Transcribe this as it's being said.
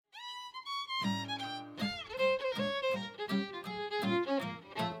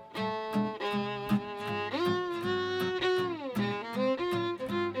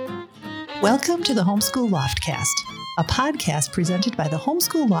Welcome to the Homeschool Loftcast, a podcast presented by the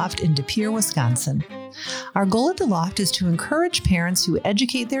Homeschool Loft in De Pere, Wisconsin. Our goal at the Loft is to encourage parents who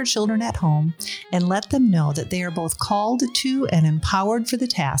educate their children at home and let them know that they are both called to and empowered for the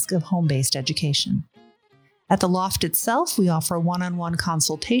task of home-based education. At the Loft itself, we offer one-on-one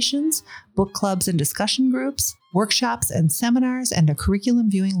consultations, book clubs and discussion groups, workshops and seminars, and a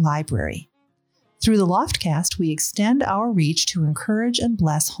curriculum viewing library. Through the Loftcast, we extend our reach to encourage and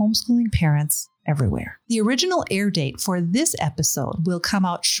bless homeschooling parents everywhere. The original air date for this episode will come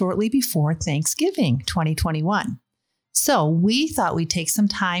out shortly before Thanksgiving 2021. So we thought we'd take some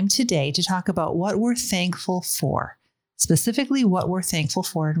time today to talk about what we're thankful for, specifically what we're thankful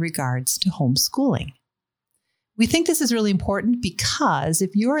for in regards to homeschooling. We think this is really important because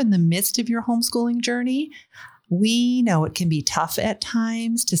if you're in the midst of your homeschooling journey, we know it can be tough at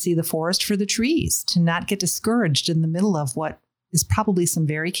times to see the forest for the trees, to not get discouraged in the middle of what is probably some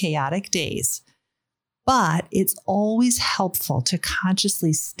very chaotic days. But it's always helpful to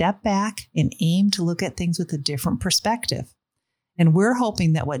consciously step back and aim to look at things with a different perspective. And we're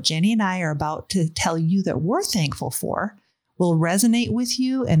hoping that what Jenny and I are about to tell you that we're thankful for will resonate with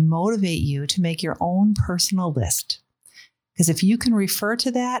you and motivate you to make your own personal list. Because if you can refer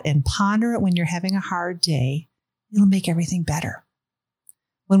to that and ponder it when you're having a hard day, it'll make everything better.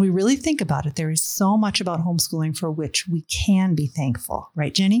 When we really think about it, there is so much about homeschooling for which we can be thankful.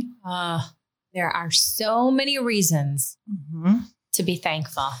 Right, Jenny? There are so many reasons to be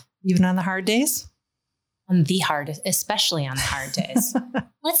thankful. Even on the hard days? Especially on the hard days.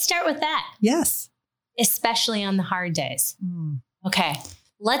 Let's start with that. Yes. Especially on the hard days. Okay.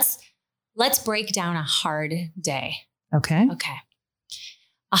 Let's break down a hard day. Okay.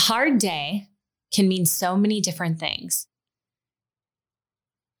 A hard day can mean so many different things.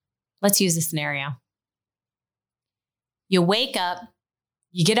 Let's use a scenario. You wake up,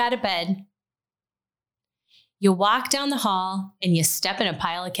 you get out of bed, you walk down the hall, and you step in a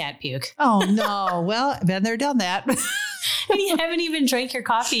pile of cat puke. Oh, no. Well, been there, done that. And you haven't even drank your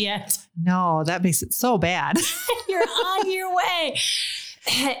coffee yet. No, that makes it so bad. You're on your way.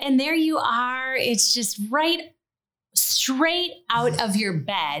 And there you are. It's just right straight out of your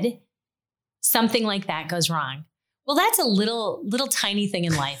bed. Something like that goes wrong. Well, that's a little tiny thing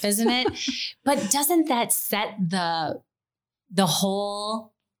in life, isn't it? But doesn't that set the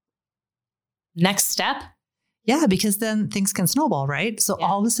whole next step? Yeah, because then things can snowball, right? So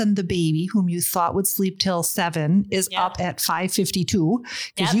all of a sudden the baby whom you thought would sleep till 7 is up at 5:52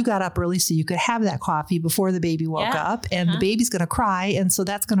 because you got up early so you could have that coffee before the baby woke up, and the baby's going to cry. And so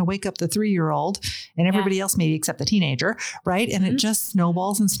that's going to wake up the 3-year-old and everybody else maybe except the teenager, right? And it just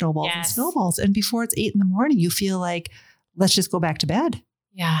snowballs and snowballs and snowballs. And before it's 8 a.m, you feel like, let's just go back to bed.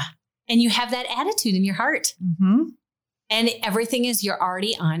 Yeah. And you have that attitude in your heart. And everything is, you're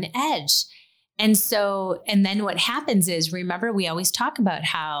already on edge. And then what happens is, remember, we always talk about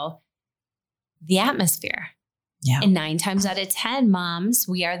how the atmosphere. Yeah. And 9 times out of 10, moms,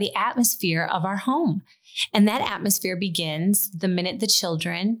 we are the atmosphere of our home. And that atmosphere begins the minute the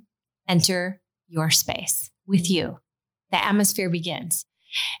children enter your space with you. The atmosphere begins.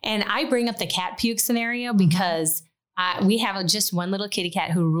 And I bring up the cat puke scenario because we have just one little kitty cat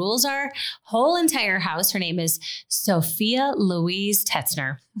who rules our whole entire house. Her name is Sophia Louise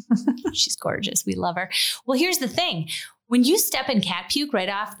Tetzner. She's gorgeous. We love her. Well, here's the thing. When you step in cat puke right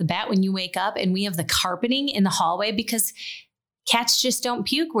off the bat, when you wake up, and we have the carpeting in the hallway, because cats just don't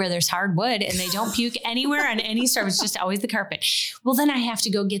puke where there's hardwood, and they don't puke anywhere on any surface. It's just always the carpet. Well, then I have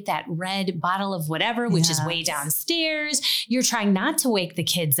to go get that red bottle of whatever, which is way downstairs. You're trying not to wake the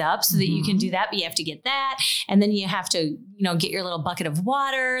kids up so that you can do that, but you have to get that. And then you have to, get your little bucket of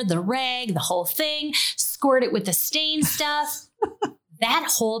water, the rag, the whole thing, squirt it with the stain stuff. That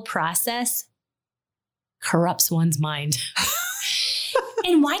whole process corrupts one's mind.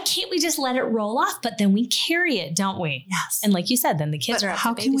 And why can't we just let it roll off? But then we carry it, don't we? Yes. And like you said, then the kids are up to babysit.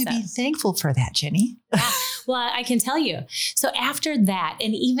 How can we be thankful for that, Jenny? Well, I can tell you. So after that,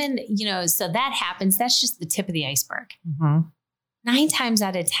 and even, so that happens, that's just the tip of the iceberg. 9 times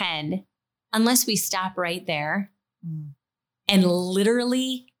out of 10, unless we stop right there and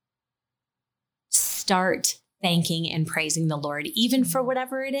literally start thanking and praising the Lord, even for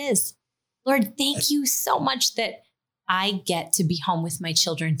whatever it is. Lord, thank you so much that I get to be home with my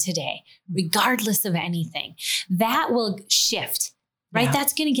children today, regardless of anything. That will shift, right? Yeah.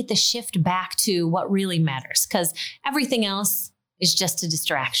 That's going to get the shift back to what really matters, because everything else is just a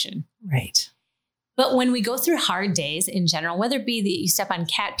distraction. Right. But when we go through hard days in general, whether it be that you step on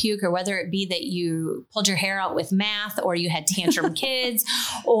cat puke, or whether it be that you pulled your hair out with math, or you had tantrum kids,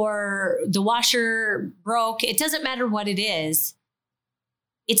 or the washer broke, it doesn't matter what it is.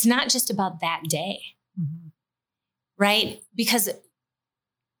 it's not just about that day, right? Because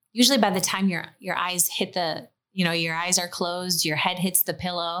usually by the time your eyes hit your eyes are closed, your head hits the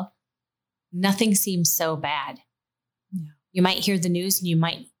pillow, nothing seems so bad. Yeah. You might hear the news and you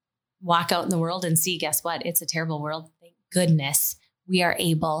might walk out in the world and see, guess what? It's a terrible world. Thank goodness we are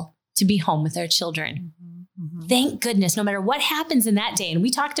able to be home with our children. Thank goodness, no matter what happens in that day. And we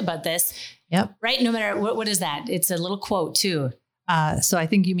talked about this, right? No matter what is that? It's a little quote too. So I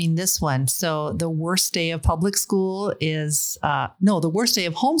think you mean this one. So the worst day of public school is, the worst day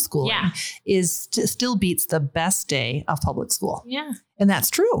of homeschooling still beats the best day of public school. Yeah. And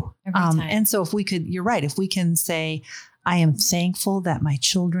that's true. Every time. And so you're right. If we can say, I am thankful that my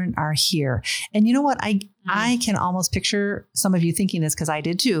children are here. And you know what? I can almost picture some of you thinking this because I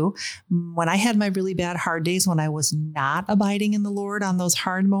did too. When I had my really bad hard days, when I was not abiding in the Lord on those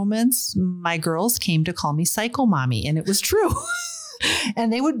hard moments, my girls came to call me psycho mommy, and it was true.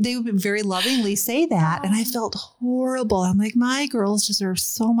 And they would very lovingly say that. And I felt horrible. I'm like, my girls deserve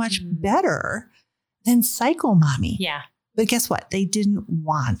so much better than psycho mommy. Yeah. But guess what? They didn't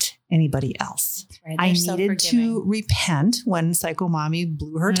want anybody else. Right. I needed to repent when psycho mommy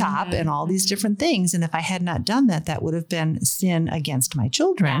blew her top and all these different things. And if I had not done that, that would have been sin against my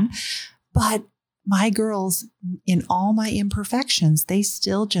children. Yeah. But my girls, in all my imperfections, they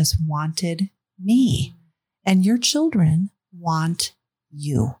still just wanted me. And your children want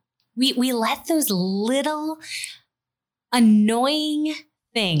you. We let those little annoying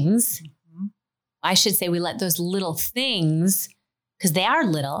things, I should say we let those little things, because they are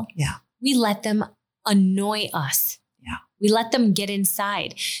little, we let them annoy us. Yeah. We let them get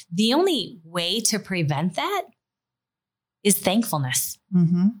inside. The only way to prevent that is thankfulness.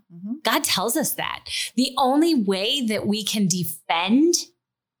 God tells us that. The only way that we can defend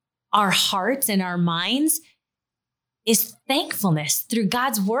our hearts and our minds is thankfulness through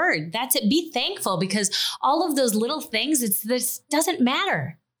God's word. That's it. Be thankful, because all of those little things, this doesn't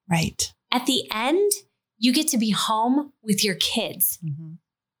matter. Right. At the end, you get to be home with your kids.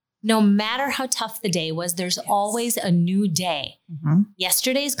 No matter how tough the day was, there's always a new day.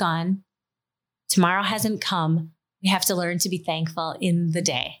 Yesterday's gone. Tomorrow hasn't come. We have to learn to be thankful in the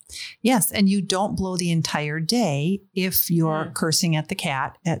day. Yes. And you don't blow the entire day if you're cursing at the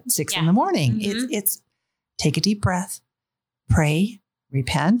cat at 6 in the morning. It's take a deep breath, pray,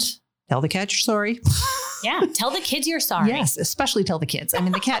 repent, tell the cat you're sorry. Yeah. Tell the kids you're sorry. Yes. Especially tell the kids. I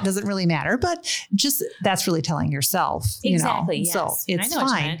mean, the cat doesn't really matter, but just that's really telling yourself. Exactly. You know? Yes. So it's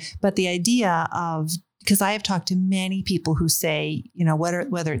fine. But the idea of, because I have talked to many people who say,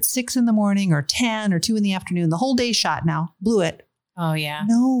 whether it's 6 in the morning or 10 or 2 in the afternoon, the whole day's shot now, blew it. Oh, yeah.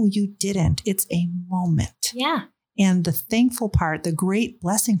 No, you didn't. It's a moment. Yeah. And the thankful part, the great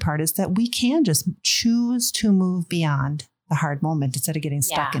blessing part, is that we can just choose to move beyond the hard moment instead of getting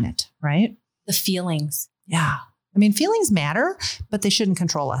stuck in it, right? The feelings. Yeah. I mean, feelings matter, but they shouldn't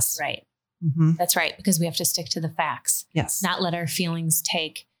control us. Right. That's right. Because we have to stick to the facts. Yes. Not let our feelings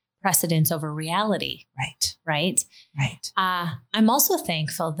take precedence over reality. Right. Right. Right. I'm also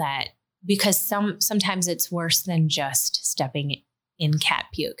thankful that, because sometimes it's worse than just stepping in cat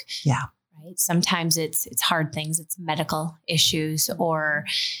puke. Yeah. Right. Sometimes it's hard things. It's medical issues, or,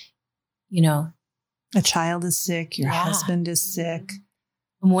 a child is sick. Your husband is sick.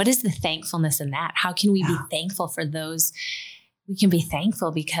 And what is the thankfulness in that? How can we be thankful for those? We can be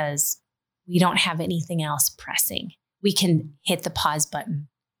thankful because we don't have anything else pressing. We can hit the pause button.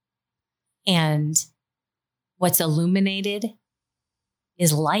 And what's illuminated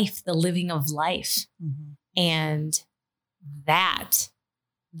is life, the living of life. And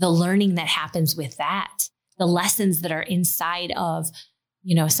the learning that happens with that, the lessons that are inside of,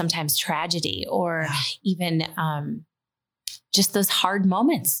 sometimes tragedy, or even just those hard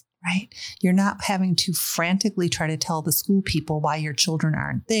moments. Right. You're not having to frantically try to tell the school people why your children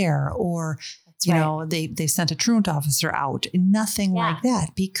aren't there, or, they sent a truant officer out. Nothing like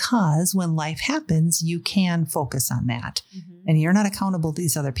that, because when life happens, you can focus on that. And you're not accountable to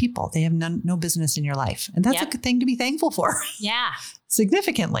these other people. They have no business in your life. And that's a good thing to be thankful for. Yeah.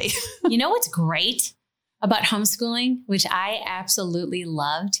 Significantly. You know what's great about homeschooling, which I absolutely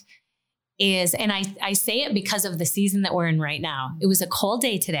loved, is, and I say it because of the season that we're in right now. It was a cold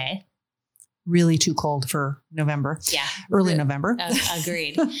day today. Really too cold for November. Yeah. Early November.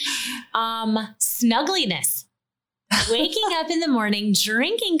 Agreed. Snuggliness. Waking up in the morning,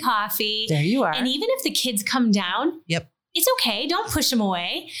 drinking coffee. There you are. And even if the kids come down, it's okay. Don't push them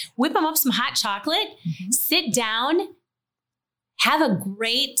away. Whip them up some hot chocolate. Sit down. Have a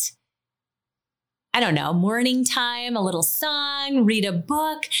great, morning time, a little song, read a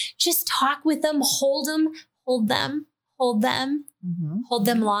book, just talk with them, hold them, hold them, hold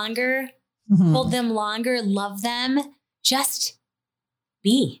them longer, hold them longer, love them. Just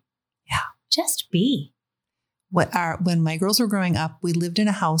be. Yeah. Just be. When my girls were growing up, we lived in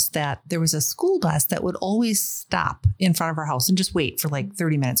a house that there was a school bus that would always stop in front of our house and just wait for like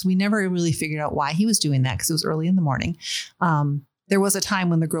 30 minutes. We never really figured out why he was doing that because it was early in the morning. There was a time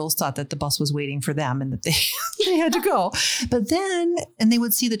when the girls thought that the bus was waiting for them and that they had to go. But then, and they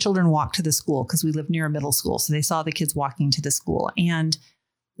would see the children walk to the school because we lived near a middle school. So they saw the kids walking to the school. And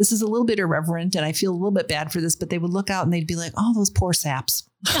this is a little bit irreverent and I feel a little bit bad for this, but they would look out and they'd be like, oh, those poor saps.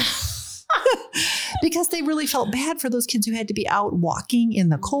 Because they really felt bad for those kids who had to be out walking in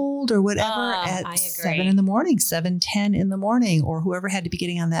the cold or whatever at 7 in the morning, 7:10 in the morning, or whoever had to be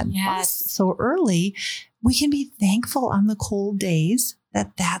getting on that bus so early. We can be thankful on the cold days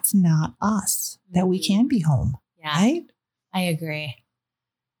that that's not us, that we can be home. Yeah. Right? I agree.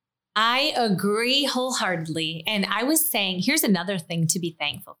 I agree wholeheartedly. And I was saying, here's another thing to be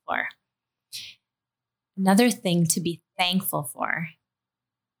thankful for. Another thing to be thankful for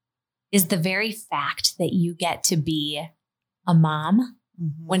is the very fact that you get to be a mom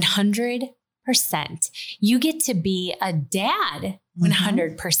 100%. You get to be a dad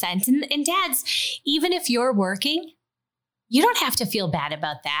 100%. And dads, even if you're working, you don't have to feel bad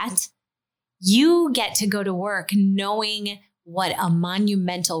about that. You get to go to work knowing what a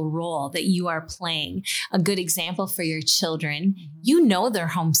monumental role that you are playing. A good example for your children. You know they're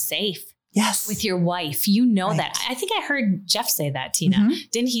home safe. Yes. With your wife, you know that. I think I heard Jeff say that, Tina.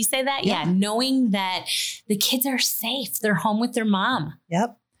 Didn't he say that? Yeah. Knowing that the kids are safe. They're home with their mom.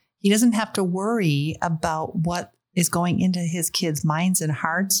 Yep. He doesn't have to worry about what is going into his kids' minds and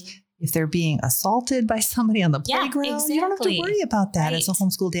hearts. If they're being assaulted by somebody on the playground, exactly. You don't have to worry about that as a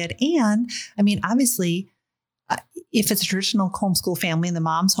homeschool dad. And I mean, obviously, if it's a traditional homeschool family and the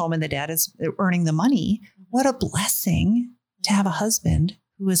mom's home and the dad is earning the money, what a blessing to have a husband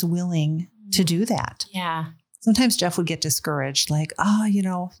who is willing to do that. Yeah. Sometimes Jeff would get discouraged, like,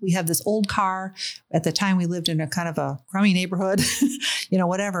 we have this old car. At the time we lived in a kind of a crummy neighborhood,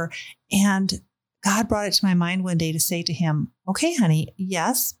 whatever. And God brought it to my mind one day to say to him, okay, honey,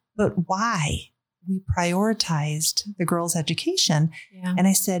 yes, but why? We prioritized the girls' education. Yeah. And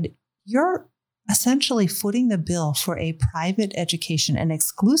I said, you're essentially footing the bill for a private education, an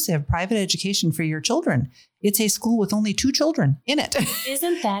exclusive private education for your children. It's a school with only 2 children in it.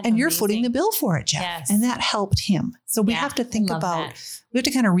 Isn't that And you're footing the bill for it, Jeff. Yes. And that helped him. So we have to think about, we have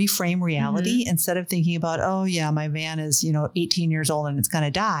to kind of reframe reality instead of thinking about, oh yeah, my van is, 18 years old and it's going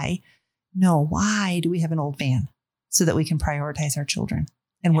to die. No, why do we have an old van? So that we can prioritize our children.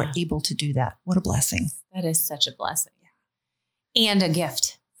 And we're able to do that. What a blessing. That is such a blessing. And a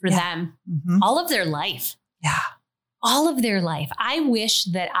gift for them. All of their life. Yeah. All of their life. I wish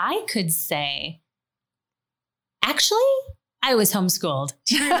that I could say, actually, I was homeschooled.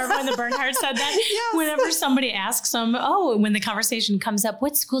 Do you remember when the Bernhardt said that? Yes. Whenever somebody asks them, when the conversation comes up,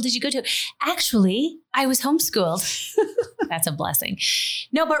 what school did you go to? Actually, I was homeschooled. That's a blessing.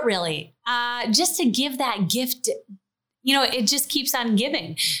 No, but really, just to give that gift, it just keeps on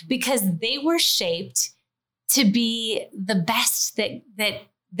giving because they were shaped to be the best that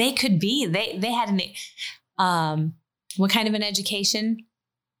they could be. They had what kind of an education?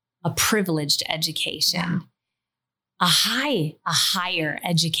 A privileged education. Yeah. A higher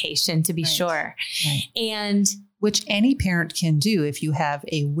education, to be sure. Right. And which any parent can do if you have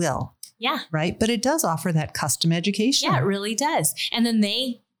a will. Yeah. Right. But it does offer that custom education. Yeah, it really does. And then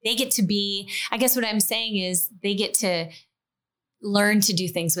they get to be, I guess what I'm saying is they get to learn to do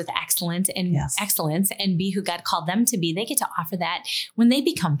things with excellence and be who God called them to be. They get to offer that when they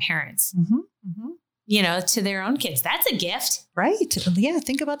become parents. To their own kids. That's a gift. Right. Yeah.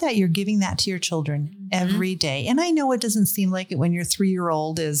 Think about that. You're giving that to your children every day. And I know it doesn't seem like it when your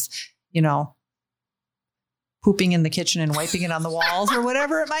 3-year-old is, pooping in the kitchen and wiping it on the walls or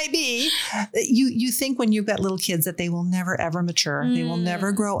whatever it might be. You think when you've got little kids that they will never, ever mature. They will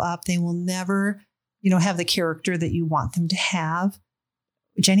never grow up. They will never, have the character that you want them to have.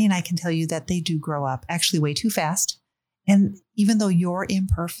 Jenny and I can tell you that they do grow up actually way too fast. And even though you're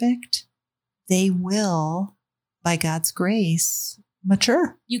imperfect, they will, by God's grace,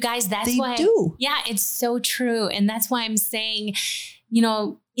 mature. You guys, that's why they do. Yeah, it's so true. And that's why I'm saying,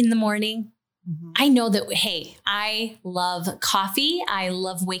 in the morning, I know that, hey, I love coffee. I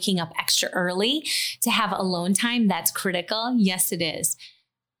love waking up extra early to have alone time. That's critical. Yes, it is.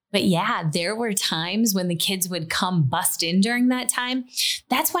 But yeah, there were times when the kids would come bust in during that time.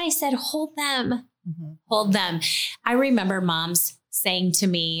 That's why I said, hold them, hold them. I remember moms saying to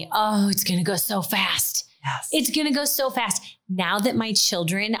me, oh, it's going to go so fast. Yes. It's going to go so fast. Now that my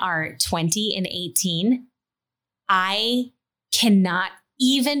children are 20 and 18, I cannot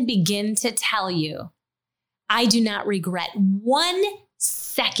even begin to tell you, I do not regret 1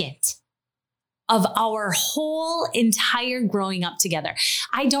 second of our whole entire growing up together.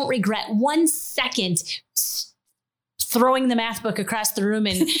 I don't regret 1 second throwing the math book across the room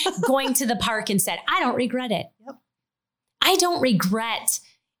and going to the park and said, I don't regret it. Yep. I don't regret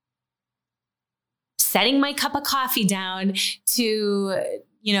setting my cup of coffee down to,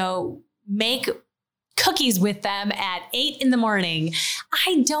 make cookies with them at 8 a.m.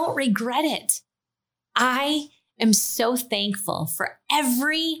 I don't regret it. I am so thankful for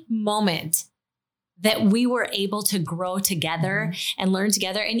every moment that we were able to grow together and learn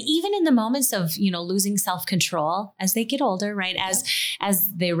together. And even in the moments of, losing self-control as they get older, right?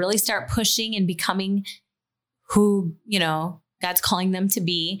 As they really start pushing and becoming who, God's calling them to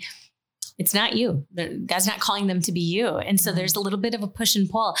be. It's not you. God's not calling them to be you. And so there's a little bit of a push and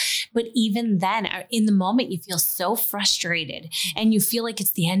pull. But even then, in the moment, you feel so frustrated and you feel like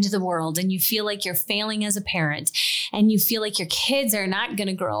it's the end of the world and you feel like you're failing as a parent and you feel like your kids are not going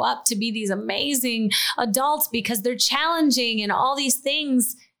to grow up to be these amazing adults because they're challenging and all these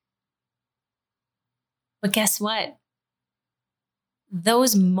things. But guess what?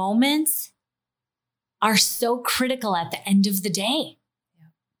 Those moments are so critical at the end of the day.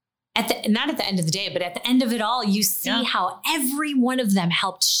 Not at the end of the day, but at the end of it all, you see how every one of them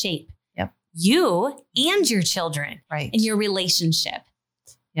helped shape you and your children and your relationship.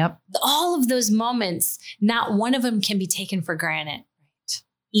 Yep. All of those moments, not one of them can be taken for granted,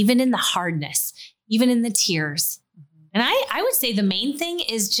 even in the hardness, even in the tears. Mm-hmm. And I would say the main thing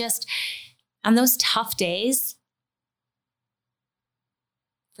is just on those tough days,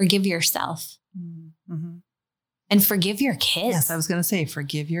 forgive yourself. Mm-hmm. And forgive your kids. Yes, I was going to say,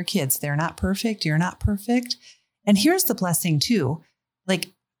 forgive your kids. They're not perfect. You're not perfect. And here's the blessing too.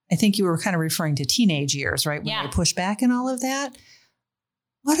 Like, I think you were kind of referring to teenage years, right? When they push back and all of that.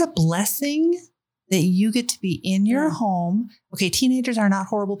 What a blessing that you get to be in your home. Okay, teenagers are not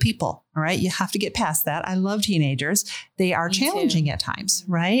horrible people. All right. You have to get past that. I love teenagers. They are challenging at times,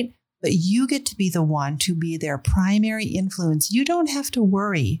 right? But you get to be the one to be their primary influence. You don't have to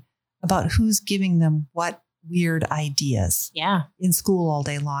worry about who's giving them what weird ideas in school all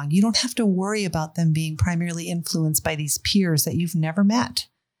day long. You don't have to worry about them being primarily influenced by these peers that you've never met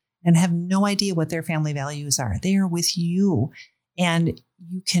and have no idea what their family values are. They are with you. And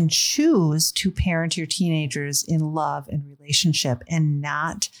you can choose to parent your teenagers in love and relationship and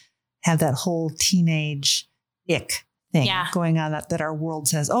not have that whole teenage ick thing going on that our world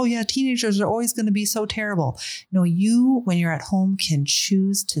says, oh yeah, teenagers are always going to be so terrible. No, you, when you're at home, can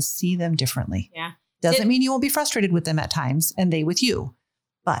choose to see them differently. Yeah. Doesn't mean you won't be frustrated with them at times and they with you,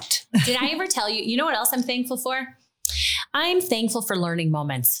 but. Did I ever tell you, you know what else I'm thankful for? I'm thankful for learning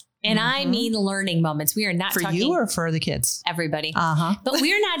moments. And I mean learning moments. We are not talking. For you or for the kids? Everybody. But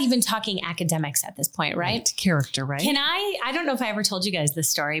we're not even talking academics at this point, right? Character, right? I don't know if I ever told you guys this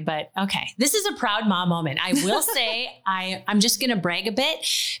story, but okay. This is a proud mom moment. I will say I'm just going to brag a bit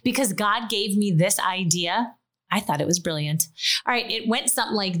because God gave me this idea. I thought it was brilliant. All right. It went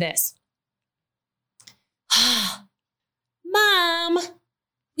something like this. Mom,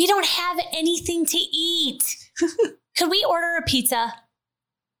 we don't have anything to eat. Could we order a pizza?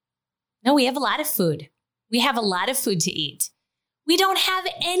 No, we have a lot of food. We have a lot of food to eat. We don't have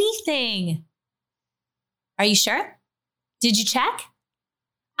anything. Are you sure? Did you check?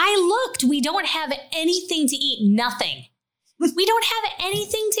 I looked. We don't have anything to eat. Nothing. We don't have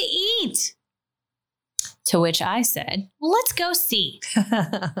anything to eat. To which I said, well, let's go see.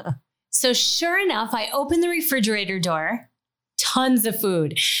 So sure enough, I opened the refrigerator door, tons of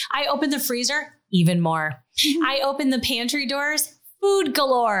food. I opened the freezer, even more. I opened the pantry doors, food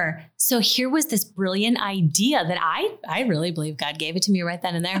galore. So here was this brilliant idea that I really believe God gave it to me right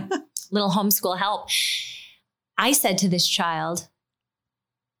then and there. Little homeschool help. I said to this child,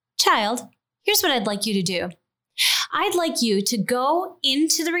 here's what I'd like you to do. I'd like you to go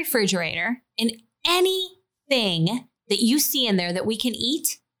into the refrigerator and anything that you see in there that we can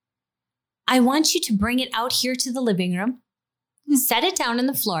eat, I want you to bring it out here to the living room, set it down on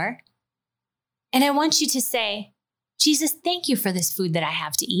the floor, and I want you to say, Jesus, thank you for this food that I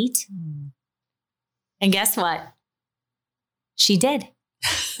have to eat. And guess what? She did.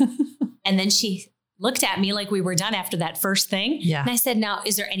 And then she looked at me like we were done after that first thing. Yeah. And I said, now,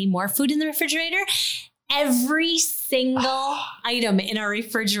 is there any more food in the refrigerator? Every single item in our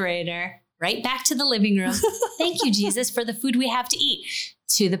refrigerator, right back to the living room. Thank you, Jesus, for the food we have to eat.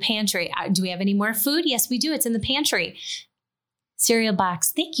 To the pantry. Do we have any more food? Yes, we do. It's in the pantry. Cereal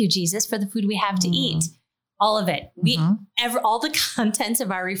box. Thank you, Jesus, for the food we have to eat. All of it. All the contents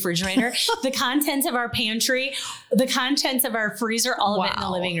of our refrigerator, the contents of our pantry, the contents of our freezer, all of it in the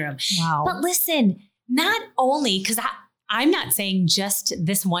living room. Wow. But listen, not only, because I'm not saying just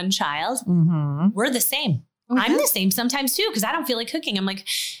this one child, we're the same. I'm the same sometimes too, because I don't feel like cooking. I'm like,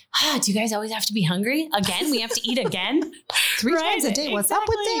 do you guys always have to be hungry again? We have to eat again 3 times a day. What's up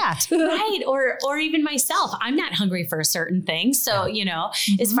with that? Right. Or even myself, I'm not hungry for a certain thing. So,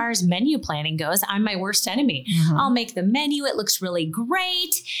 as far as menu planning goes, I'm my worst enemy. I'll make the menu. It looks really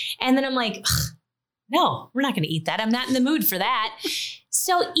great. And then I'm like, no, we're not going to eat that. I'm not in the mood for that.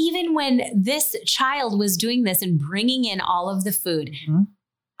 So even when this child was doing this and bringing in all of the food,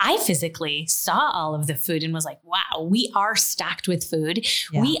 I physically saw all of the food and was like, wow, we are stocked with food.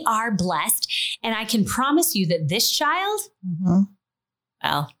 Yeah. We are blessed. And I can promise you that this child,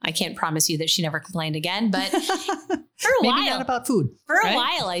 well, I can't promise you that she never complained again, but for a while, not about food. For a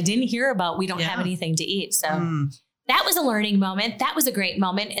while, I didn't hear about we don't have anything to eat. So that was a learning moment. That was a great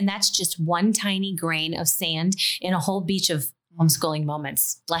moment. And that's just one tiny grain of sand in a whole beach of homeschooling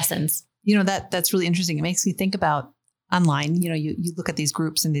moments, lessons. That's really interesting. It makes me think about online, you look at these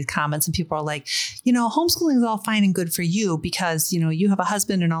groups and these comments and people are like, homeschooling is all fine and good for you because, you have a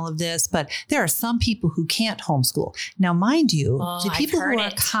husband and all of this, but there are some people who can't homeschool. Now, mind you, the people who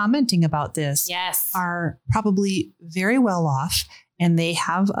are commenting about this are probably very well off and they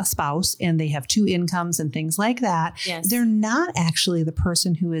have a spouse and they have 2 incomes and things like that. Yes. They're not actually the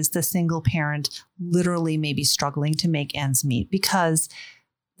person who is the single parent, literally maybe struggling to make ends meet, because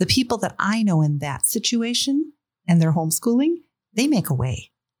the people that I know in that situation and they're homeschooling, they make a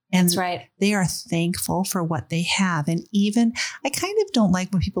way. And that's right. They are thankful for what they have. And even, I kind of don't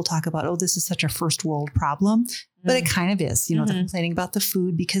like when people talk about, this is such a first world problem, but it kind of is, they're complaining about the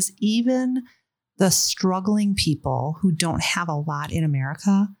food, because even the struggling people who don't have a lot in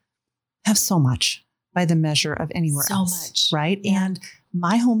America have so much by the measure of anywhere else. So much. Right. Yeah. And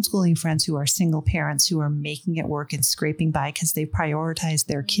my homeschooling friends who are single parents who are making it work and scraping by because they prioritize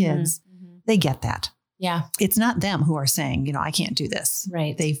their kids, they get that. Yeah. It's not them who are saying, I can't do this.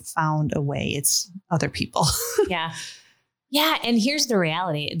 Right. They found a way. It's other people. Yeah. Yeah. And here's the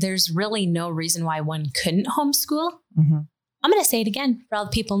reality. There's really no reason why one couldn't homeschool. I'm going to say it again for all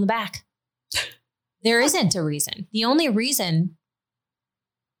the people in the back. There isn't a reason. The only reason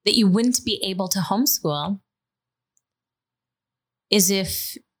that you wouldn't be able to homeschool is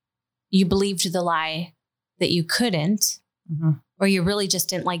if you believed the lie that you couldn't, or you really just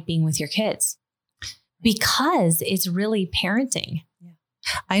didn't like being with your kids. Because it's really parenting. Yeah.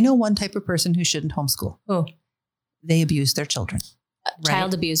 I know one type of person who shouldn't homeschool. Oh, they abuse their children.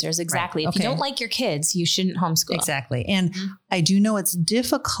 Child abusers. Exactly. Right. If you don't like your kids, you shouldn't homeschool. Exactly. And I do know it's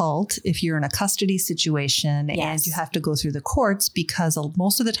difficult if you're in a custody situation and you have to go through the courts, because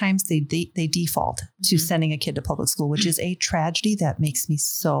most of the times they default to sending a kid to public school, which is a tragedy that makes me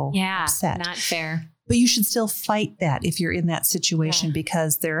so upset. Not fair. But you should still fight that if you're in that situation,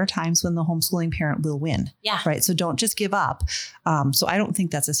 because there are times when the homeschooling parent will win. Yeah. Right. So don't just give up. So I don't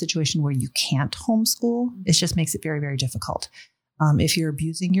think that's a situation where you can't homeschool. It just makes it very, very difficult. If you're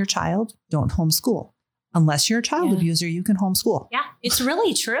abusing your child, don't homeschool. Unless you're a child abuser, you can homeschool. Yeah, it's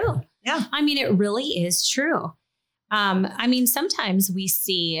really true. Yeah. I mean, it really is true. Sometimes we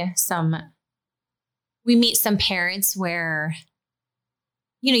meet some parents where,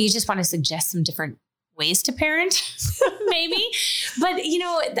 you just want to suggest some different ways to parent, maybe. But,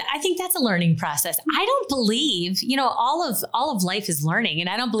 I think that's a learning process. I don't believe, all of life is learning. And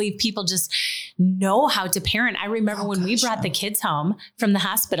I don't believe people just know how to parent. I remember when we brought the kids home from the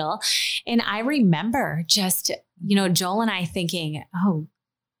hospital, and I remember just, Joel and I thinking,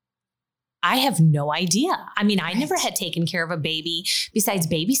 I have no idea. I mean, I never had taken care of a baby besides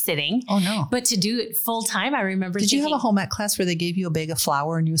babysitting. Oh, no. But to do it full time, I remember Did you have a home ec class where they gave you a bag of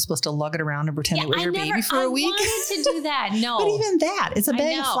flour and you were supposed to lug it around and pretend it was your baby for a week? I wanted to do that. No. But even that, it's a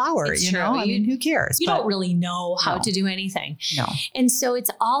bag of flour, you know? I mean, who cares? You don't really know how to do anything. No. And so it's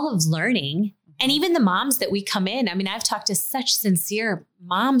all of learning. And even the moms that we come in, I mean, I've talked to such sincere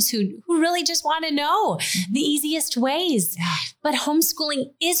moms who really just want to know the easiest ways. Yeah. But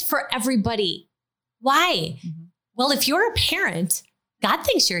homeschooling is for everybody. Why? Well, if you're a parent, God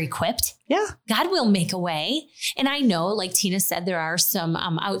thinks you're equipped. Yeah. God will make a way. And I know, like Tina said, there are some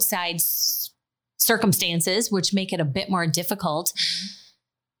outside circumstances which make it a bit more difficult,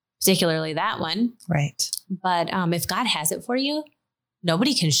 particularly that one. Right. But if God has it for you,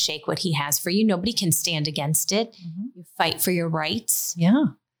 nobody can shake what he has for you. Nobody can stand against it. You fight for your rights. Yeah.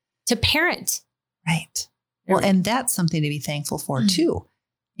 To parent. Right. Well, and that's something to be thankful for too.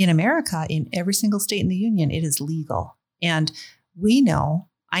 In America, in every single state in the union, it is legal. And we know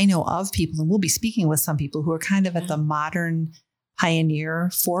I know of people, and we'll be speaking with some people who are kind of at the modern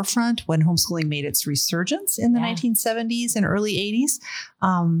pioneer forefront when homeschooling made its resurgence in the 1970s and early 80s.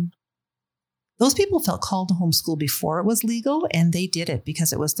 Those people felt called to homeschool before it was legal, and they did it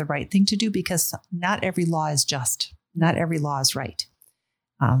because it was the right thing to do, because not every law is just. Not every law is right.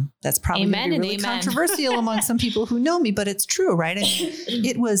 That's probably going to be really controversial among some people who know me, but it's true, right? I mean,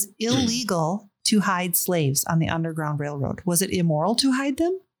 it was illegal to hide slaves on the Underground Railroad. Was it immoral to hide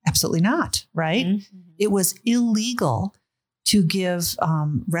them? Absolutely not, right? Mm-hmm. It was illegal to give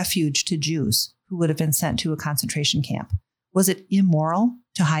refuge to Jews who would have been sent to a concentration camp. Was it immoral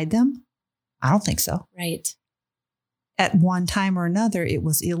to hide them? I don't think so. Right. At one time or another, it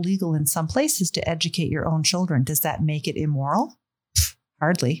was illegal in some places to educate your own children. Does that make it immoral?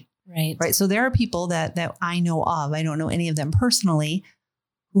 Hardly. Right. Right. So there are people that I know of, I don't know any of them personally,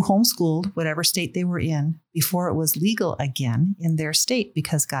 who homeschooled whatever state they were in before it was legal again in their state,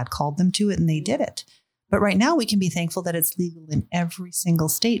 because God called them to it and they did it. But right now we can be thankful that it's legal in every single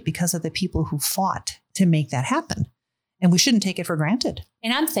state because of the people who fought to make that happen. And we shouldn't take it for granted.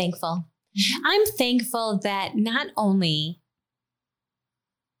 And I'm thankful. Mm-hmm. I'm thankful that not only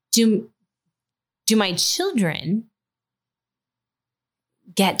do my children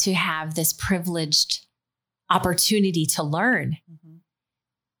get to have this privileged opportunity to learn,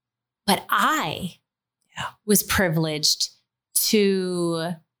 but I was privileged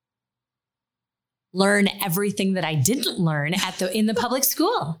to learn everything that I didn't learn in the public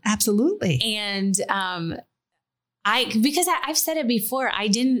school. Absolutely. And because I've said it before, I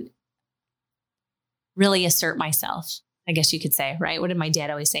didn't really assert myself, I guess you could say, right? What did my dad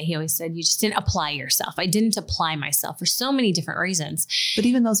always say? He always said, you just didn't apply yourself. I didn't apply myself for so many different reasons. But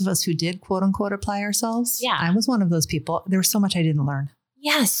even those of us who did, quote unquote, apply ourselves, I was one of those people. There was so much I didn't learn.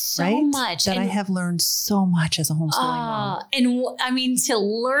 Yes, so much. That I have learned so much as a homeschooling mom. And I mean, to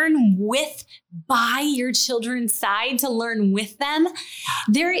learn by your children's side, to learn with them,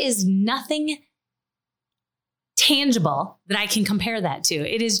 there is nothing tangible that I can compare that to.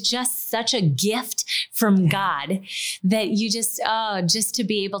 It is just such a gift from God that you just to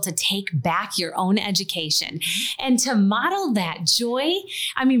be able to take back your own education and to model that joy.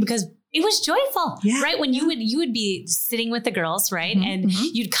 I mean, because it was joyful, right? When you would be sitting with the girls, right? And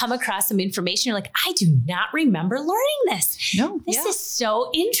you'd come across some information. You're like, I do not remember learning this. No, this is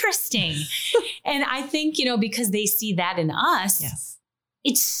so interesting. And I think, because they see that in us,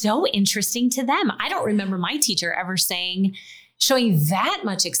 it's so interesting to them. I don't remember my teacher ever showing that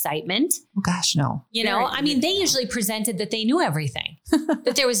much excitement. Oh gosh, no. I mean, they usually presented that they knew everything,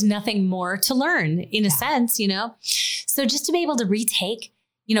 that there was nothing more to learn in a sense, So just to be able to retake,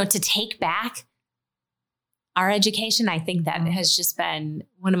 to take back our education, I think that has just been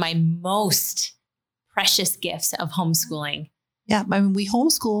one of my most precious gifts of homeschooling. Yeah, I mean, we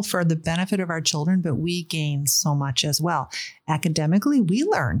homeschool for the benefit of our children, but we gain so much as well. Academically, we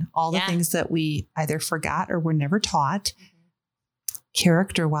learn all the things that we either forgot or were never taught.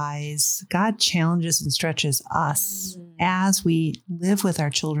 Character-wise, God challenges and stretches us as we live with our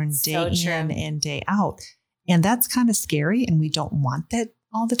children day in and day out. And that's kind of scary, and we don't want that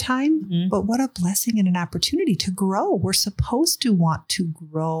all the time. But what a blessing and an opportunity to grow. We're supposed to want to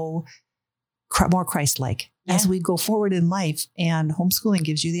grow more Christ-like as we go forward in life, and homeschooling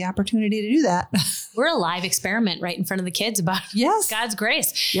gives you the opportunity to do that. We're a live experiment right in front of the kids about God's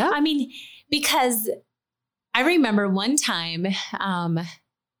grace. Yeah. I mean, because I remember one time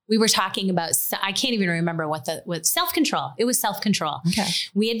we were talking about, I can't even remember what self-control. It was self-control. Okay.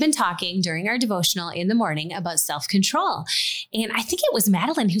 We had been talking during our devotional in the morning about self-control. And I think it was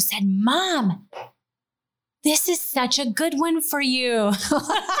Madeline who said, Mom, this is such a good one for you. And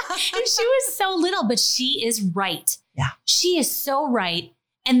she was so little, but she is right. Yeah. She is so right.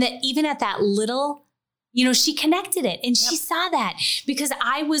 And that even at that little, she connected it and she saw that, because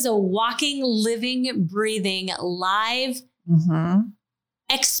I was a walking, living, breathing, live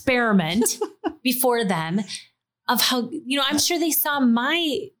experiment before them of how, I'm sure they saw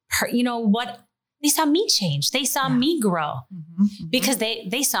they saw me change. They saw me grow because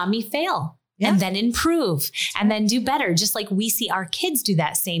they saw me fail. And then improve and then do better. Just like we see our kids do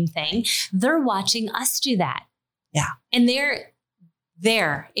that same thing. They're watching us do that. Yeah. And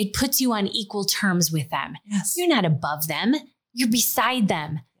it puts you on equal terms with them. Yes. You're not above them. You're beside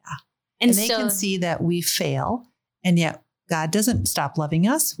them. Yeah. And they can see that we fail, and yet God doesn't stop loving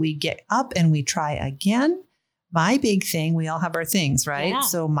us. We get up and we try again. My big thing, we all have our things, right? Yeah.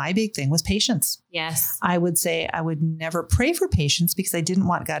 So my big thing was patience. Yes. I would say I would never pray for patience because I didn't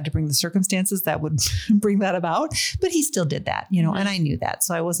want God to bring the circumstances that would bring that about. But he still did that, and I knew that.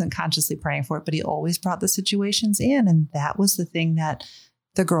 So I wasn't consciously praying for it, but he always brought the situations in. And that was the thing that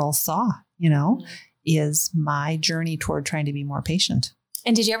the girls saw, is my journey toward trying to be more patient.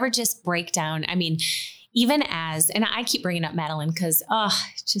 And did you ever just break down? I mean, even and I keep bringing up Madeline because,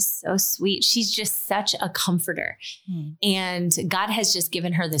 just so sweet. She's just such a comforter. And God has just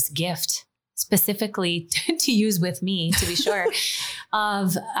given her this gift specifically to use with me, to be sure,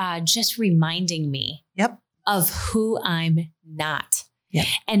 of just reminding me of who I'm not. Yep.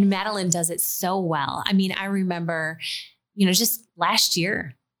 And Madeline does it so well. I mean, I remember, just last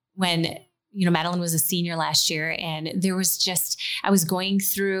year when, Madeline was a senior last year, and there was I was going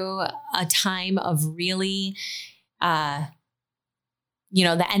through a time of really, the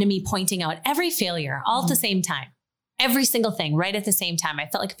enemy pointing out every failure all at the same time. Every single thing right at the same time. I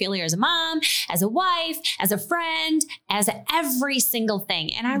felt like a failure as a mom, as a wife, as a friend, as every single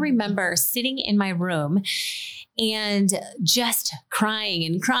thing. And I remember sitting in my room and just crying.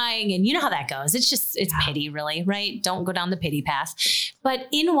 And you know how that goes. It's pity, really, right? Don't go down the pity path. But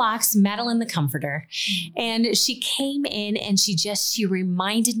in walks Madeline the Comforter. And she came in and she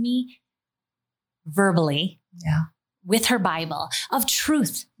reminded me verbally. Yeah. With her Bible of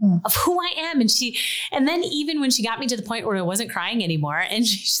truth, of who I am. And then even when she got me to the point where I wasn't crying anymore, and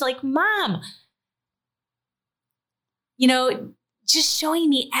she's like, Mom, just showing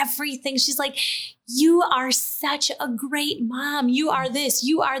me everything. She's like, you are such a great mom. You are this,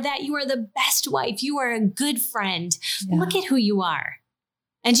 you are that. You are the best wife. You are a good friend. Yeah. Look at who you are.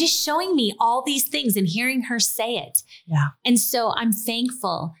 And just showing me all these things and hearing her say it. Yeah. And so I'm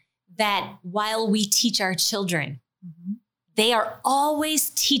thankful that while we teach our children, they are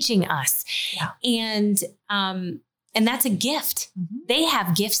always teaching us. Yeah. And that's a gift. They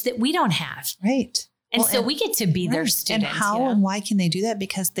have gifts that we don't have. Right. And so we get to be their students. And how and why can they do that?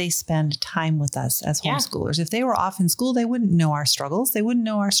 Because they spend time with us as homeschoolers. If they were off in school, they wouldn't know our struggles. They wouldn't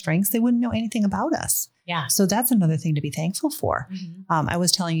know our strengths. They wouldn't know anything about us. Yeah. So that's another thing to be thankful for. I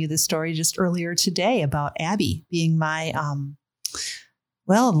was telling you this story just earlier today about Abby being my,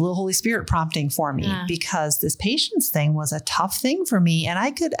 the little Holy Spirit prompting for me, because this patience thing was a tough thing for me, and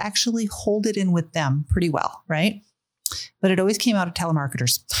I could actually hold it in with them pretty well, right? But it always came out of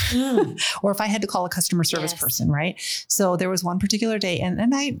telemarketers or if I had to call a customer service person, right? So there was one particular day,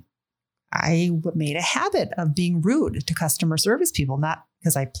 and I made a habit of being rude to customer service people, not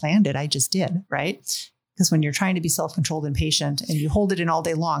because I planned it, I just did, right? Because when you're trying to be self-controlled and patient and you hold it in all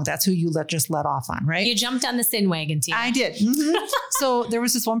day long, that's who you let off on, right? You jumped on the sin wagon, Tina. I did. So there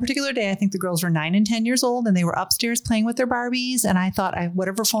was this one particular day, I think the girls were 9 and 10 years old, and they were upstairs playing with their Barbies. And I thought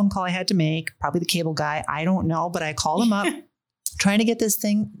whatever phone call I had to make, probably the cable guy, I don't know, but I called him up trying to get this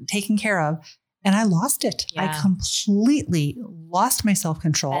thing taken care of. And I lost it. Yeah. I completely lost my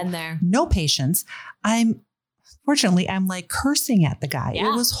self-control. Been there. No patience. Fortunately, I'm like cursing at the guy.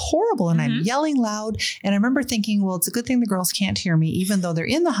 Yeah. It was horrible. And I'm yelling loud. And I remember thinking, well, it's a good thing the girls can't hear me, even though they're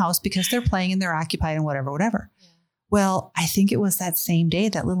in the house, because they're playing and they're occupied and whatever. Yeah. Well, I think it was that same day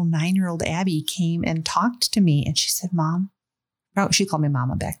that little 9-year-old Abby came and talked to me. And she said, Mom, she called me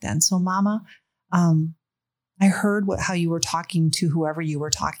Mama back then. So Mama, I heard how you were talking to whoever you were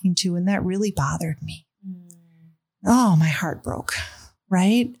talking to, and that really bothered me. Oh, my heart broke.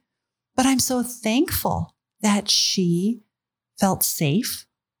 Right. But I'm so thankful that she felt safe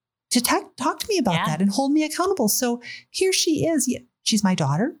to talk to me about that and hold me accountable. So here she is. She's my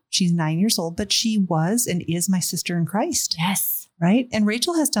daughter. She's 9 years old, but she was and is my sister in Christ. Yes. Right. And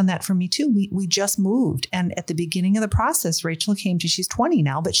Rachel has done that for me too. We just moved. And at the beginning of the process, Rachel she's 20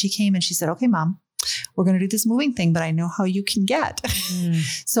 now, but she came and she said, okay, Mom, we're going to do this moving thing, but I know how you can get.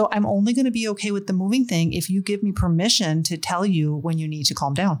 So I'm only going to be okay with the moving thing if you give me permission to tell you when you need to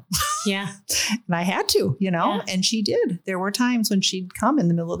calm down. Yeah. And I had to, and she did. There were times when she'd come in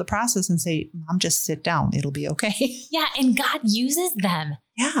the middle of the process and say, Mom, just sit down. It'll be okay. Yeah. And God uses them.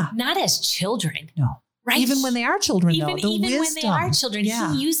 Yeah. Not as children. No. Right. Even when they are children, even wisdom. When they are children,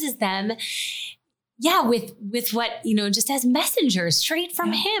 He uses them. Yeah. With what, just as messengers straight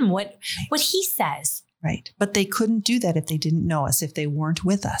from Him, what He says. Right. But they couldn't do that if they didn't know us, if they weren't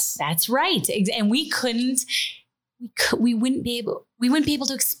with us. That's right. And we wouldn't be able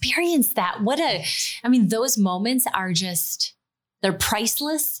to experience that. Those moments are they're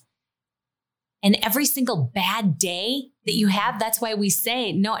priceless. And every single bad day that you have, that's why we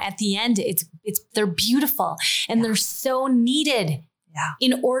say, no, at the end, they're beautiful and they're so needed. Yeah.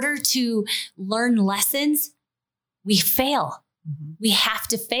 In order to learn lessons, we fail. We have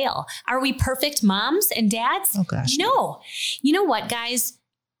to fail. Are we perfect moms and dads? Oh gosh. No. You know what, guys?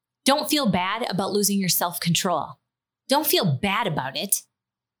 Don't feel bad about losing your self-control. Don't feel bad about it.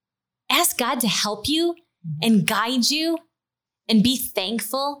 Ask God to help you and guide you, and be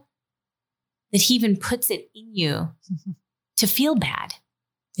thankful that He even puts it in you to feel bad.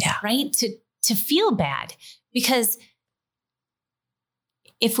 Right? To feel bad, because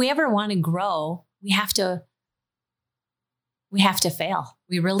if we ever want to grow, we have to fail.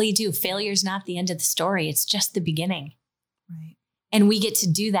 We really do. Failure is not the end of the story. It's just the beginning. Right. And we get to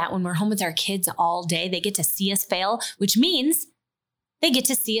do that when we're home with our kids all day. They get to see us fail, which means they get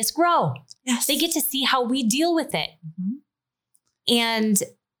to see us grow. Yes. They get to see how we deal with it. Mm-hmm. And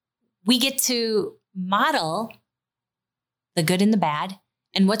we get to model the good and the bad.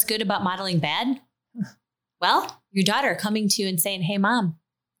 And what's good about modeling bad? Well, your daughter coming to you and saying, hey, Mom,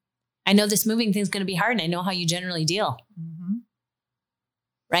 I know this moving thing's going to be hard and I know how you generally deal. Mm-hmm.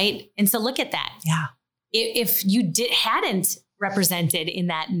 Right? And so look at that. Yeah. If you hadn't represented in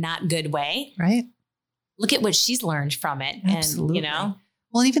that not good way, right? Look at what she's learned from it. Absolutely. And,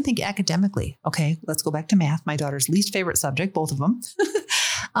 well, even think academically. Okay, let's go back to math, my daughter's least favorite subject, both of them.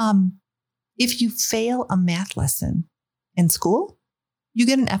 If you fail a math lesson in school, you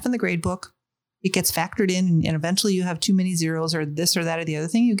get an F in the grade book. It gets factored in, and eventually you have too many zeros or this or that or the other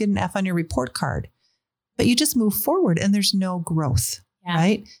thing. You get an F on your report card, but you just move forward and there's no growth,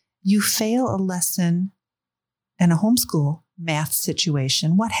 right? You fail a lesson in a homeschool math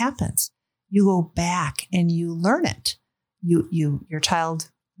situation. What happens? You go back and you learn it. Your child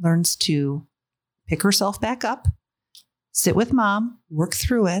learns to pick herself back up, sit with mom, work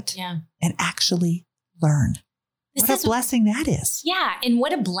through it, and actually learn. What a blessing that is. Yeah. And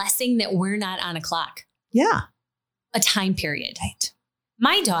what a blessing that we're not on a clock. Yeah. A time period. Right.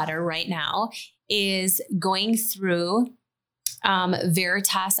 My daughter right now is going through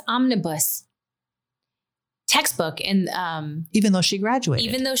Veritas Omnibus textbook. And even though she graduated.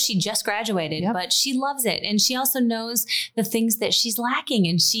 Even though she just graduated, but she loves it. And she also knows the things that she's lacking.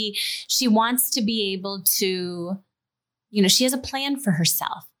 And she wants to be able to, she has a plan for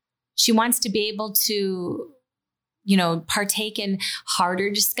herself. She wants to be able to partake in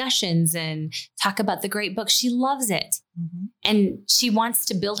harder discussions and talk about the great books. She loves it. Mm-hmm. And she wants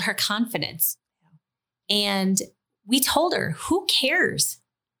to build her confidence. And we told her, who cares?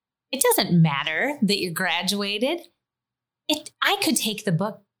 It doesn't matter that you're graduated. I could take the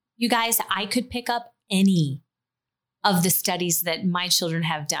book. You guys, I could pick up any of the studies that my children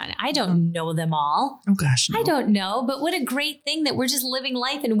have done. I don't know them all. Oh gosh. No. I don't know, but what a great thing that we're just living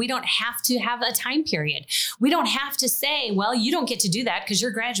life and we don't have to have a time period. We don't have to say, well, you don't get to do that because you're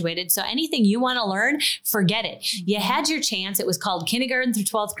graduated. So anything you want to learn, forget it. You had your chance. It was called kindergarten through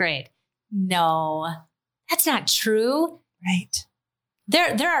 12th grade. No, that's not true. Right.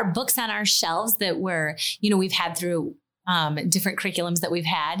 There are books on our shelves that we've had through different curriculums that we've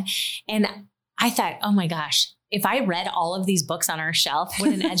had. And I thought, oh my gosh, if I read all of these books on our shelf,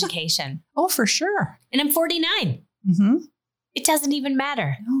 what an education. Oh, for sure. And I'm 49. Mm-hmm. It doesn't even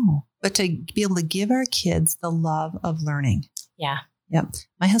matter. No, but to be able to give our kids the love of learning. Yeah. Yep.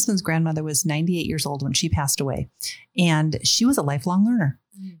 My husband's grandmother was 98 years old when she passed away, and she was a lifelong learner.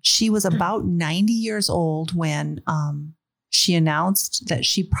 Mm-hmm. She was about 90 years old when she announced that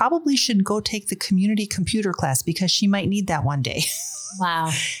she probably should go take the community computer class because she might need that one day.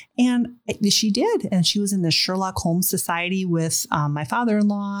 Wow. And she did. And she was in the Sherlock Holmes Society with my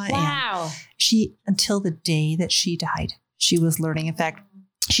father-in-law. Wow. And until the day that she died, she was learning. In fact,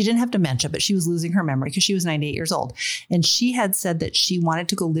 she didn't have dementia, but she was losing her memory because she was 98 years old. And she had said that she wanted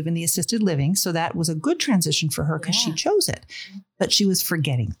to go live in the assisted living. So that was a good transition for her because she chose it. But she was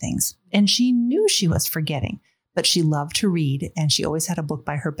forgetting things. And she knew she was forgetting. But she loved to read, and she always had a book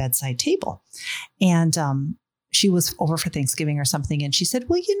by her bedside table. And she was over for Thanksgiving or something, and she said,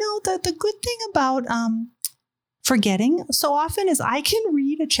 well, the good thing about forgetting so often is I can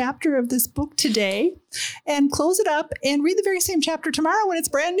read a chapter of this book today and close it up and read the very same chapter tomorrow when it's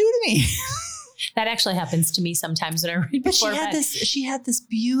brand new to me. That actually happens to me sometimes when I read before bed. But she had this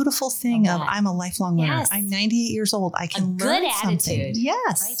beautiful thing of, I'm a lifelong learner. Yes. I'm 98 years old. I can learn something. Good attitude.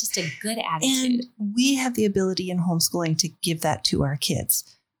 Yes. Right? Just a good attitude. And we have the ability in homeschooling to give that to our kids.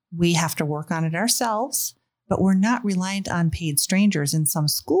 We have to work on it ourselves, but we're not reliant on paid strangers in some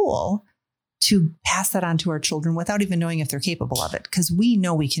school to pass that on to our children without even knowing if they're capable of it. Because we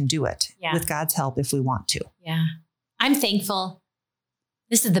know we can do it with God's help if we want to. Yeah. I'm thankful.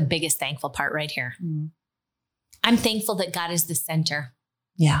 This is the biggest thankful part right here. Mm. I'm thankful that God is the center.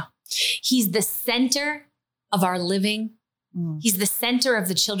 Yeah. He's the center of our living. Mm. He's the center of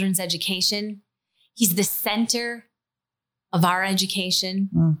the children's education. He's the center of our education.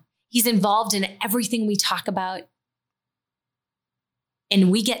 Mm. He's involved in everything we talk about.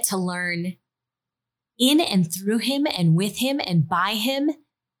 And we get to learn in and through him and with him and by him.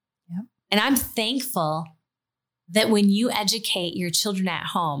 Yep. And I'm thankful that when you educate your children at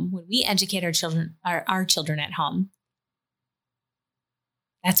home, when we educate our children at home,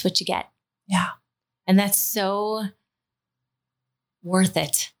 That's what you get. Yeah. And that's so worth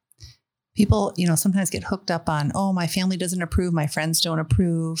it. People, sometimes get hooked up on, oh, my family doesn't approve. My friends don't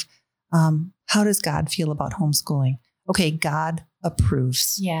approve. How does God feel about homeschooling? Okay, God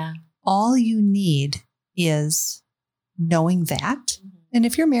approves. Yeah. All you need is knowing that. And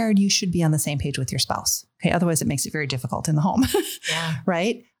if you're married, you should be on the same page with your spouse. Okay. Otherwise, it makes it very difficult in the home. Yeah.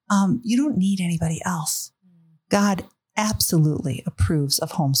 Right? You don't need anybody else. God absolutely approves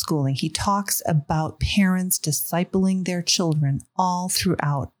of homeschooling. He talks about parents discipling their children all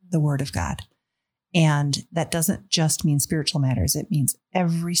throughout the Word of God. And that doesn't just mean spiritual matters. It means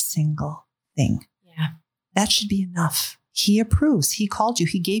every single thing. Yeah. That should be enough. He approves. He called you.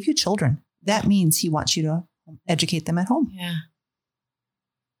 He gave you children. That means he wants you to educate them at home. Yeah.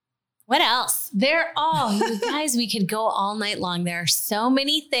 What else? You guys, we could go all night long. There are so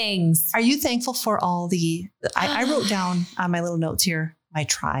many things. Are you thankful for all I wrote down on my little notes here, my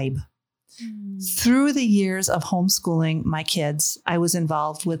tribe. Through the years of homeschooling my kids, I was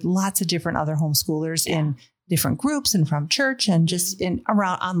involved with lots of different other homeschoolers in different groups and from church and just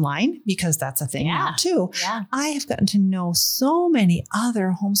around online, because that's a thing now too. Yeah. I have gotten to know so many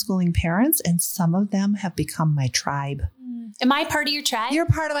other homeschooling parents, and some of them have become my tribe. Am I part of your tribe? You're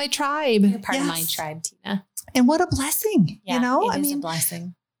part of my tribe. You're part of my tribe, Tina. And what a blessing, It is a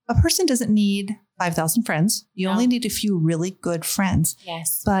blessing. A person doesn't need 5,000 friends. You only need a few really good friends.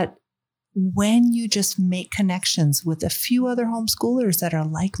 Yes. But when you just make connections with a few other homeschoolers that are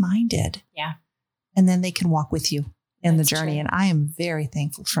like-minded, and then they can walk with you in the journey. True. And I am very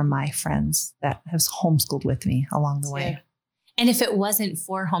thankful for my friends that have homeschooled with me along the way. And if it wasn't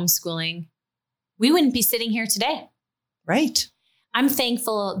for homeschooling, we wouldn't be sitting here today. Right. I'm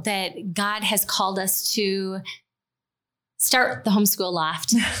thankful that God has called us to start the Homeschool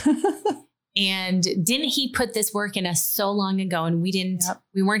Loft. And didn't he put this work in us so long ago, and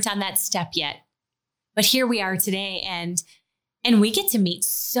we weren't on that step yet, but here we are today. And we get to meet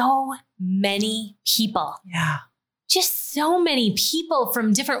so many people. Yeah. Just so many people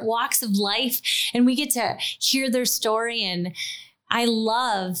from different walks of life. And we get to hear their story. And I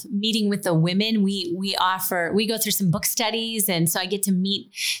love meeting with the women. We go through some book studies. And so I get to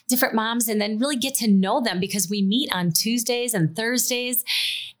meet different moms and then really get to know them, because we meet on Tuesdays and Thursdays.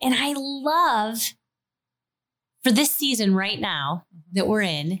 And I love, for this season right now that we're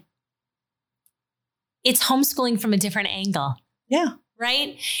in, it's homeschooling from a different angle. Yeah.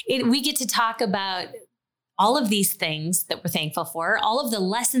 Right? We get to talk about all of these things that we're thankful for, all of the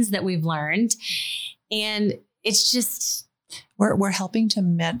lessons that we've learned. And it's just... We're helping to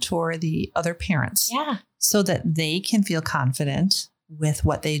mentor the other parents. Yeah. So that they can feel confident with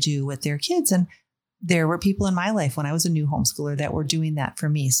what they do with their kids. And there were people in my life when I was a new homeschooler that were doing that for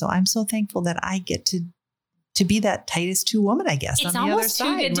me. So I'm so thankful that I get to be that tightest two woman, I guess. It's on the almost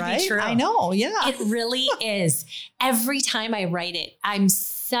other side, too good to right? be true. I know. Yeah. It really is. Every time I write it, I'm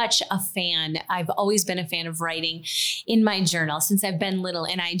such a fan. I've always been a fan of writing in my journal since I've been little.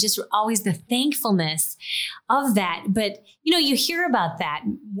 And I just always the thankfulness of that. But, you hear about that,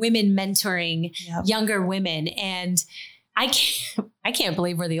 women mentoring younger women. And I can't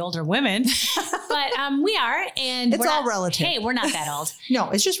believe we're the older women, but we are. And it's all relative. Hey, we're not that old. No,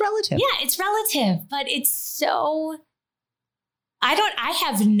 it's just relative. Yeah, it's relative, but it's so... I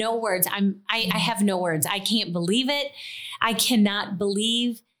have no words. I have no words. I can't believe it. I cannot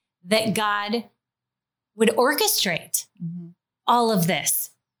believe that God would orchestrate all of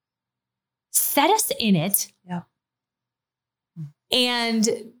this, set us in it, and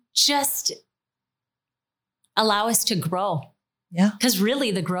just allow us to grow. Yeah. Because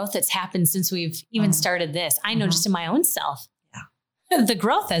really the growth that's happened since we've even started this, I know just in my own self, the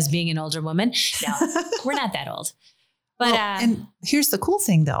growth as being an older woman. No, we're not that old. But, and here's the cool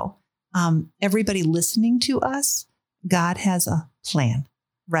thing though. Everybody listening to us, God has a plan,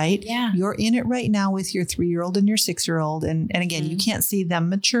 right? Yeah. You're in it right now with your 3-year-old and your 6-year-old. And again, you can't see them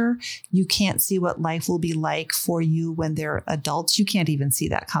mature. You can't see what life will be like for you when they're adults. You can't even see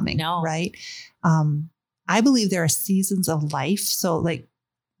that coming. No. Right. I believe there are seasons of life. So like,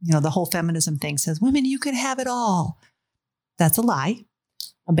 the whole feminism thing says, women, you can have it all. That's a lie.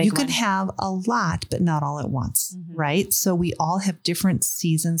 You can have a lot, but not all at once, right? So we all have different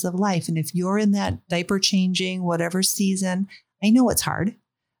seasons of life. And if you're in that diaper changing, whatever season, I know it's hard,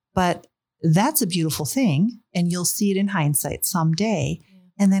 but that's a beautiful thing. And you'll see it in hindsight someday.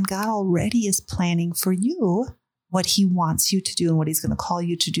 And then God already is planning for you what he wants you to do and what he's going to call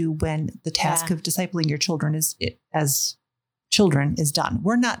you to do when the task of discipling your children is as children is done.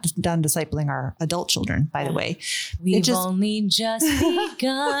 We're not done discipling our adult children, by the way. We've only just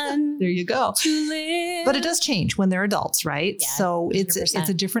begun. There you go. To live. But it does change when they're adults, right? Yeah, so it's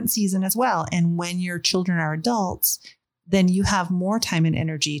a different season as well. And when your children are adults, then you have more time and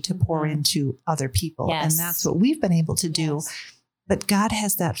energy to pour into other people. Yes. And that's what we've been able to do. Yes. But God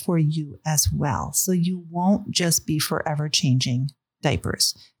has that for you as well. So you won't just be forever changing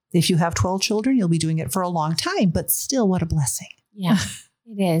diapers. If you have 12 children, you'll be doing it for a long time, but still, what a blessing. Yeah,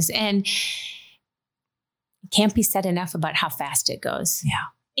 it is. And it can't be said enough about how fast it goes. Yeah.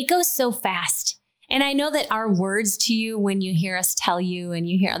 It goes so fast. And I know that our words to you, when you hear us tell you and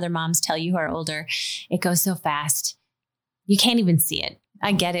you hear other moms tell you who are older, it goes so fast. You can't even see it.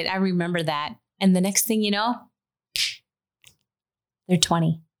 I get it. I remember that. And the next thing you know, they're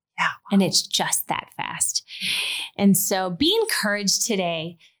 20. Yeah. And it's just that fast. And so be encouraged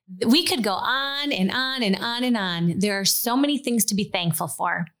today. We could go on and on and on and on. There are so many things to be thankful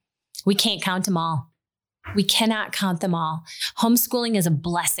for. We can't count them all. We cannot count them all. Homeschooling is a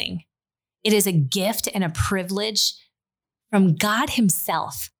blessing. It is a gift and a privilege from God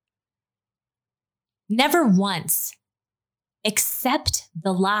himself. Never once accept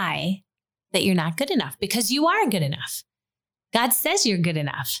the lie that you're not good enough, because you are good enough. God says you're good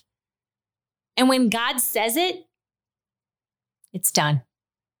enough. And when God says it, it's done.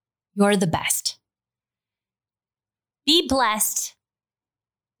 You're the best. Be blessed.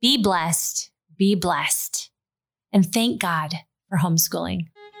 Be blessed. Be blessed. And thank God for homeschooling.